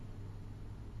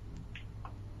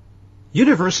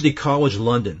University College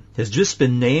London has just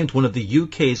been named one of the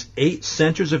UK's 8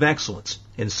 centres of excellence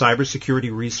in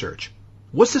cybersecurity research.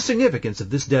 What's the significance of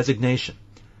this designation?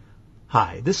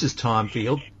 Hi, this is Tom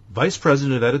Field, Vice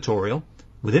President of Editorial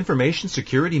with Information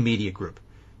Security Media Group.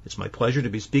 It's my pleasure to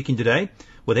be speaking today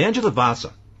with Angela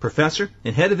Vasa, Professor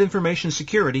and Head of Information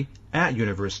Security at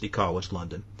University College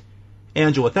London.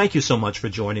 Angela, thank you so much for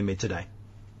joining me today.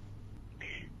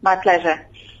 My pleasure.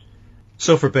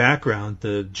 So for background,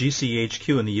 the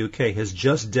GCHQ in the UK has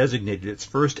just designated its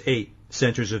first 8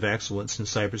 centers of excellence in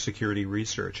cybersecurity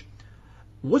research.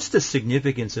 What's the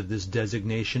significance of this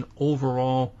designation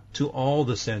overall to all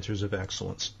the centers of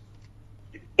excellence?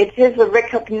 It is a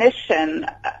recognition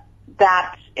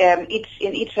that in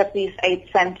each of these 8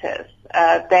 centers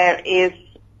there is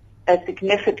a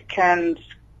significant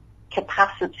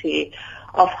capacity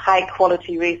of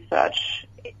high-quality research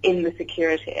in the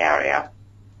security area.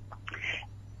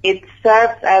 It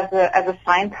serves as a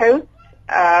signpost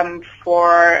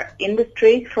for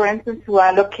industry, for instance, who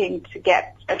are looking to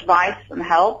get advice and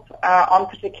help on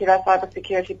particular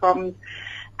cybersecurity problems.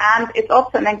 And it's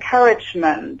also an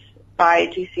encouragement by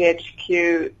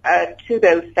GCHQ to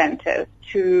those centers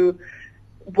to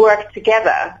work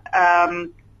together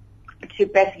to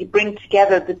basically bring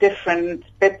together the different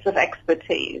bits of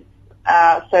expertise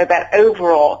so that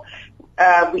overall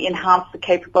we enhance the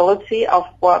capability of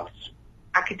what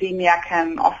academia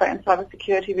can offer in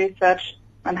cybersecurity research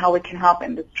and how we can help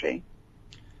industry.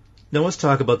 Now let's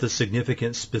talk about the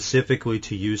significance specifically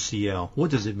to UCL. What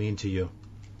does it mean to you?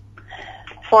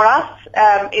 For us,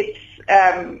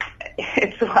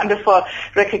 it's a wonderful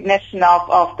recognition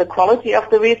of the quality of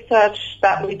the research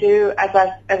that we do. As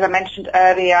I mentioned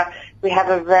earlier, we have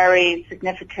a very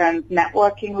significant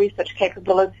networking research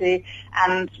capability,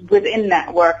 and within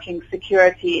networking,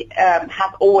 security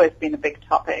has always been a big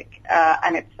topic,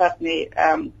 and it certainly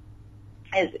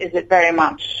is it very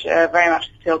much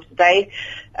still today.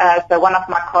 So one of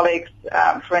my colleagues,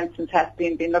 for instance, has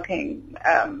been looking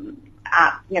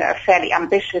at a fairly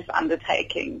ambitious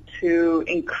undertaking to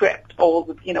encrypt all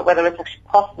the, whether it's actually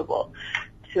possible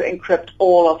to encrypt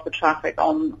all of the traffic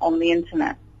on the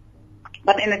internet.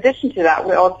 But in addition to that,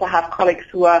 we also have colleagues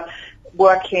who are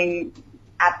working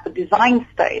at the design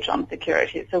stage on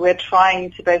security. So we're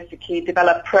trying to basically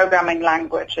develop programming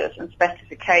languages and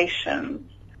specifications,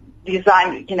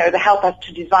 design, to help us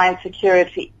to design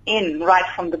security right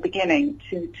from the beginning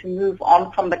to move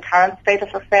on from the current state of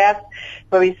affairs,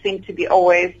 where we seem to be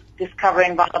always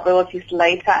discovering vulnerabilities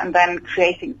later and then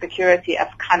creating security as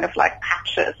kind of like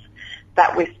patches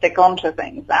that we stick onto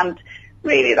things. And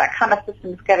really, that kind of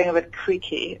system is getting a bit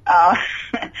creaky. I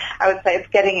would say it's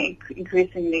getting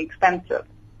increasingly expensive.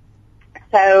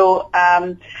 So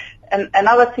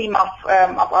another theme of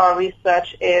our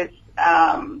research is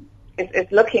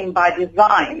looking by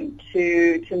design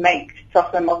to make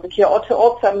software more secure, or to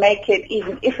also make it,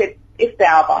 even if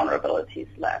there are vulnerabilities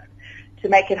left, to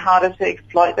make it harder to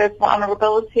exploit those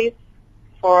vulnerabilities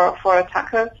for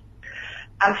attackers.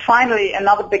 And finally,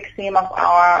 another big theme of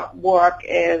our work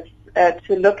is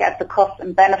to look at the costs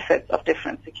and benefits of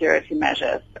different security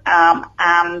measures,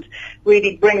 and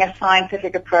really bring a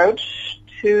scientific approach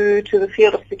to the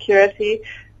field of security,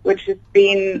 which has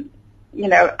been,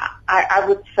 I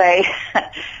would say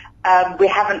we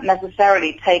haven't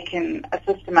necessarily taken a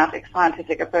systematic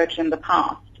scientific approach in the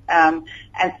past. And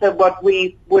so what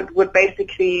we would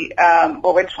basically,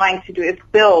 what we're trying to do is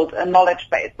build a knowledge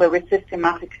base where we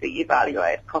systematically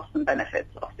evaluate costs and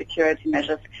benefits of security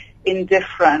measures in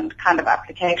different kind of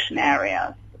application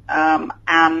areas,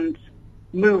 and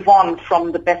move on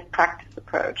from the best practice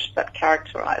approach that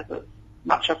characterizes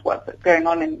much of what's going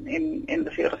on in the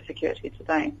field of security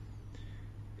today.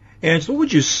 And what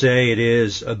would you say it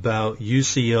is about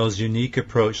UCL's unique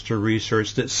approach to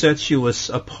research that sets you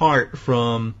apart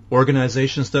from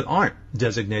organizations that aren't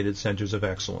designated centers of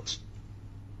excellence?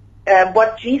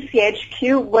 What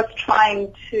GCHQ was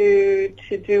trying to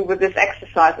do with this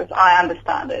exercise, as I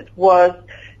understand it, was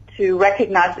to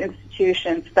recognize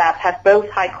institutions that have both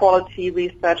high-quality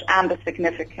research and a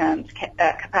significant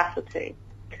capacity.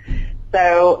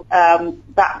 So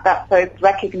so it's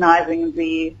recognizing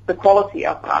the quality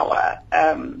of our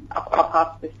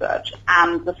past research,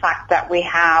 and the fact that we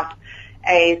have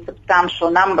a substantial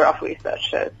number of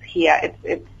researchers here.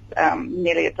 It's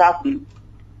nearly a dozen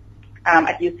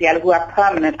at UCL who are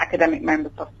permanent academic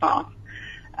members of staff,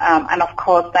 and of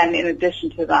course then in addition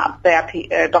to that there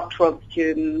are doctoral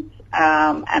students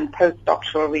and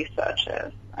postdoctoral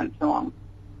researchers and so on.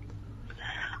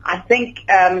 I think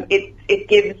it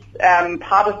gives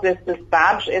part of this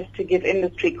badge is to give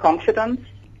industry confidence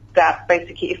that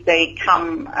basically if they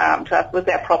come to us with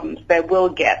their problems, they will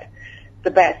get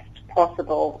the best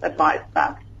possible advice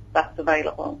that's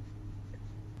available.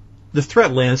 The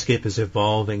threat landscape is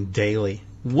evolving daily.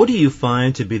 What do you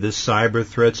find to be the cyber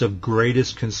threats of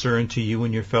greatest concern to you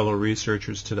and your fellow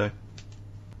researchers today?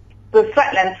 The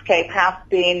threat landscape has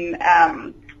been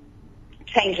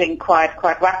changing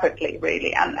quite rapidly,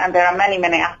 really, and there are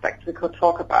many aspects we could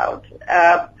talk about.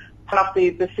 One of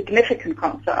the significant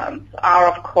concerns are,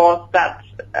 of course, that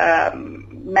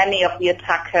many of the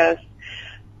attackers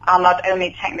are not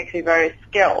only technically very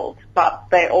skilled, but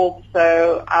they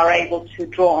also are able to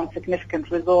draw on significant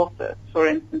resources, for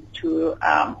instance, to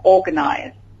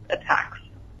organize attacks.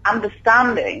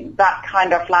 Understanding that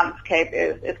kind of landscape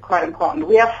is quite important.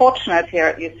 We are fortunate here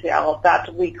at UCL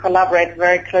that we collaborate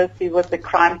very closely with the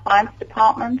crime science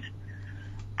department,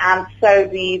 and so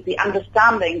the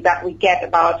understanding that we get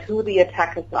about who the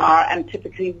attackers are and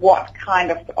typically what kind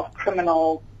of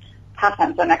criminal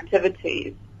patterns and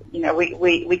activities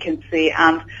we can see,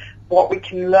 and what we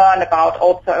can learn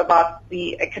also about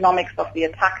the economics of the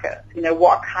attackers.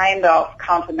 What kind of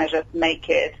countermeasures make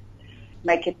it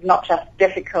not just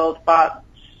difficult but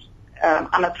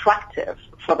unattractive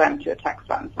for them to attack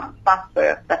certain funds. That's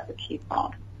the key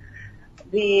part.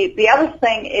 The other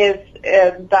thing is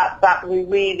that we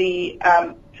really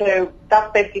so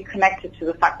that's basically connected to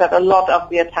the fact that a lot of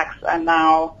the attacks are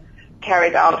now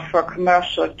carried out for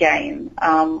commercial gain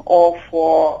or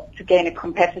to gain a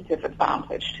competitive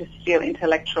advantage, to steal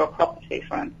intellectual property,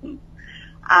 for instance.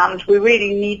 And we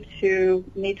really need to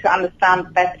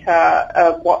understand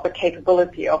better what the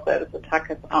capability of those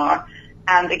attackers are,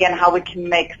 and again how we can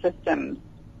make systems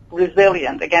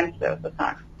resilient against those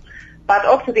attacks. But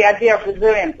also the idea of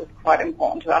resilience is quite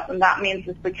important to us, and that means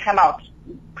that we cannot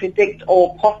predict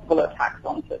all possible attacks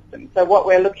on systems. So what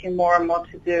we're looking more and more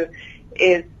to do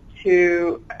is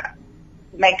to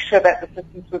make sure that the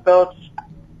systems we build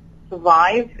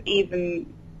survive even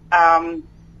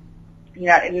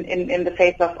in the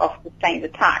face of sustained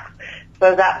attacks,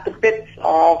 so that the bits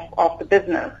of the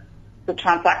business, the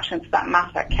transactions that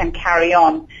matter, can carry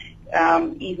on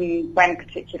even when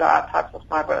particular types of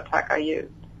cyber attack are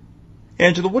used.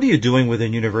 Angela, what are you doing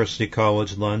within University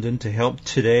College London to help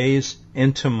today's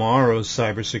and tomorrow's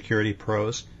cybersecurity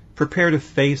pros prepare to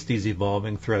face these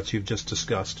evolving threats you've just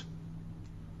discussed?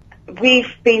 We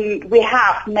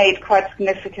have made quite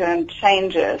significant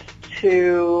changes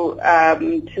to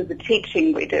the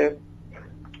teaching we do,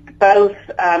 both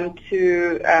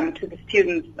to the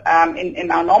students in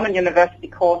our normal university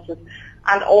courses,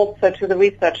 and also to the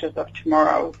researchers of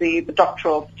tomorrow, the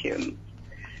doctoral students.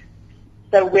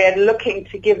 So we're looking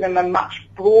to give them a much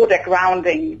broader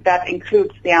grounding that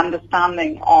includes the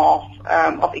understanding of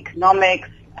economics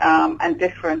and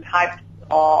different types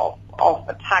of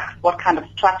attacks, what kind of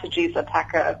strategies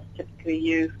attackers typically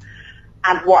use,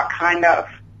 and what kind of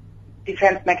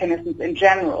defense mechanisms in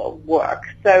general work,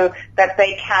 so that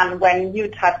they can, when new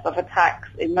types of attacks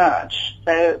emerge,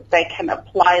 so they can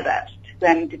apply that to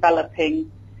then developing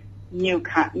new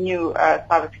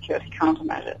cybersecurity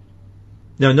countermeasures.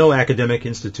 Now, no academic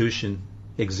institution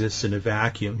exists in a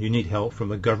vacuum. You need help from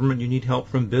the government. You need help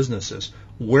from businesses.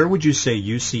 Where would you say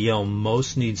UCL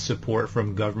most needs support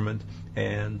from government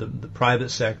and the private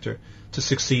sector to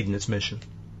succeed in its mission?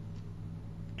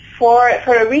 For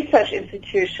a research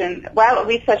institution, well,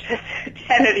 researchers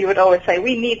generally would always say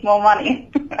we need more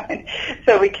money, right?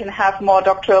 So we can have more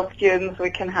doctoral students, we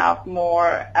can have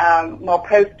more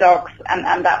postdocs,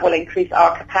 and that will increase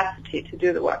our capacity to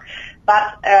do the work.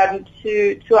 But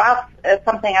to us,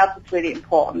 something else is really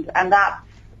important, and that's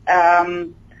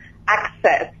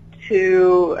access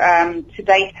to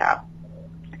data.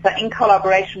 So in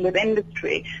collaboration with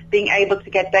industry, being able to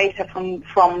get data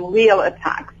from real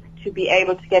attacks, to be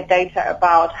able to get data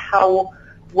about how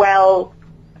well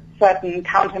certain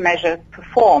countermeasures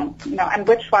perform, and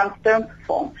which ones don't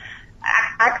perform.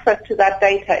 Access to that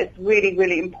data is really,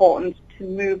 really important to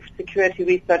move security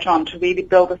research on, to really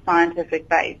build a scientific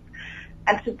base.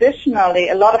 And traditionally,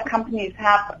 a lot of companies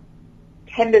have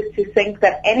tended to think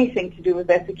that anything to do with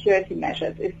their security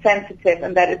measures is sensitive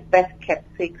and that it's best kept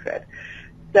secret.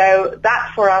 So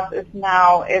that for us is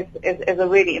now is a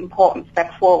really important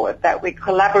step forward, that we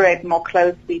collaborate more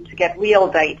closely to get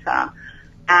real data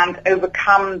and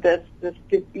overcome this,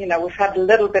 we've had a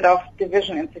little bit of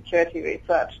division in security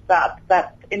research,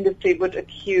 that industry would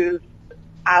accuse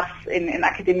us in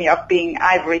academia of being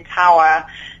ivory tower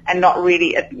and not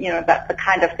really, that the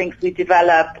kind of things we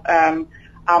develop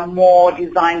are more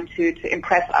designed to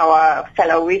impress our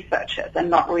fellow researchers and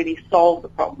not really solve the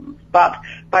problems. But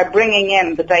by bringing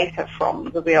in the data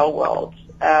from the real world,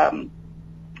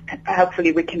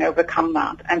 hopefully we can overcome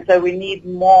that. And so we need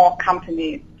more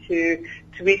companies to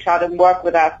reach out and work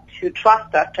with us, to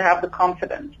trust us, to have the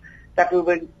confidence that we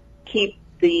will keep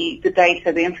the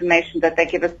data, the information that they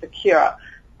give us secure,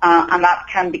 and that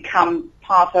can become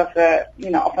part of a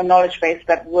knowledge base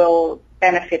that will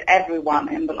benefit everyone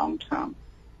in the long term.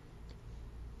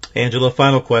 Angela,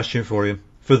 final question for you.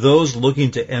 For those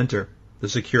looking to enter the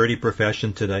security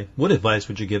profession today, what advice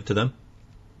would you give to them?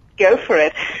 Go for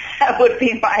it. That would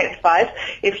be my advice.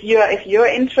 If you're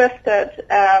interested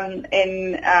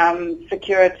in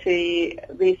security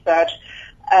research,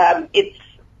 it's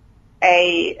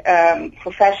a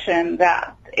profession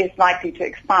that is likely to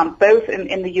expand both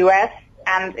in the US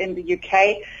and in the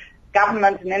UK.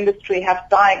 Government and industry have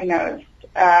diagnosed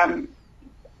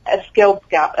a skills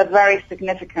gap, a very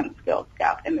significant skills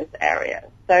gap in this area.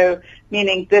 So,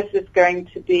 meaning this is going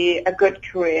to be a good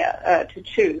career to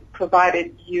choose,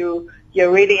 provided you're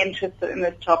really interested in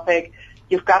this topic,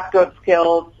 you've got good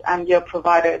skills, and you're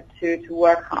provided to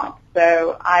work hard.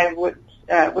 So I would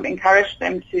encourage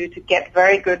them to get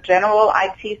very good general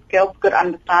IT skills, good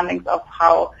understandings of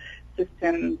how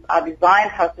systems are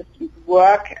designed, how systems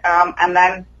work, and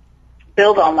then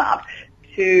build on that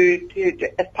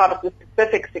to as part of the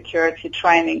specific security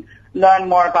training, learn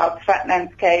more about threat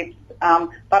landscapes,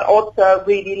 but also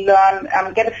really learn,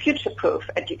 get a future-proof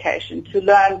education, to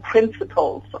learn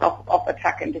principles of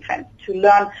attack and defense, to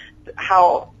learn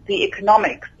how the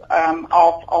economics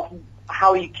of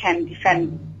how you can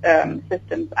defend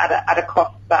systems at a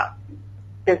cost that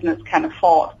business can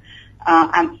afford,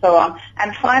 and so on.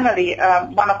 And finally,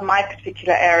 one of my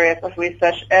particular areas of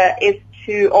research is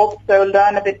to also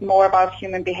learn a bit more about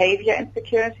human behavior in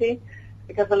security,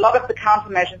 because a lot of the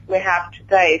countermeasures we have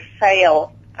today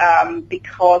fail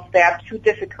because they are too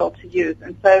difficult to use.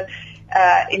 And so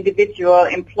individual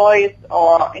employees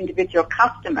or individual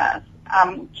customers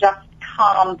just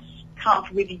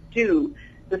can't really do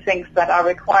the things that are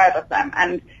required of them.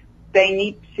 And they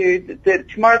need to,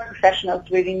 tomorrow's professionals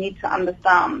really need to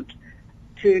understand,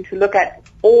 to look at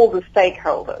all the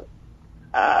stakeholders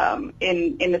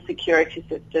in the security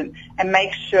system and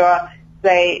make sure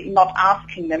they're not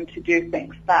asking them to do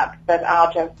things that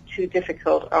are just too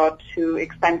difficult or too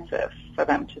expensive for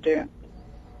them to do.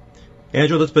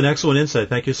 Angela, that's been excellent insight.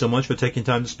 Thank you so much for taking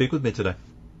time to speak with me today.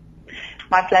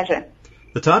 My pleasure.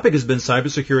 The topic has been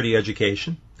cybersecurity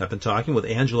education. I've been talking with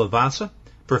Angela Vasa,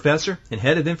 Professor and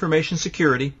Head of Information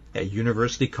Security at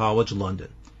University College London.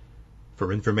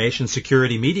 For Information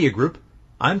Security Media Group,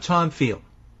 I'm Tom Field.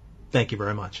 Thank you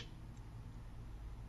very much.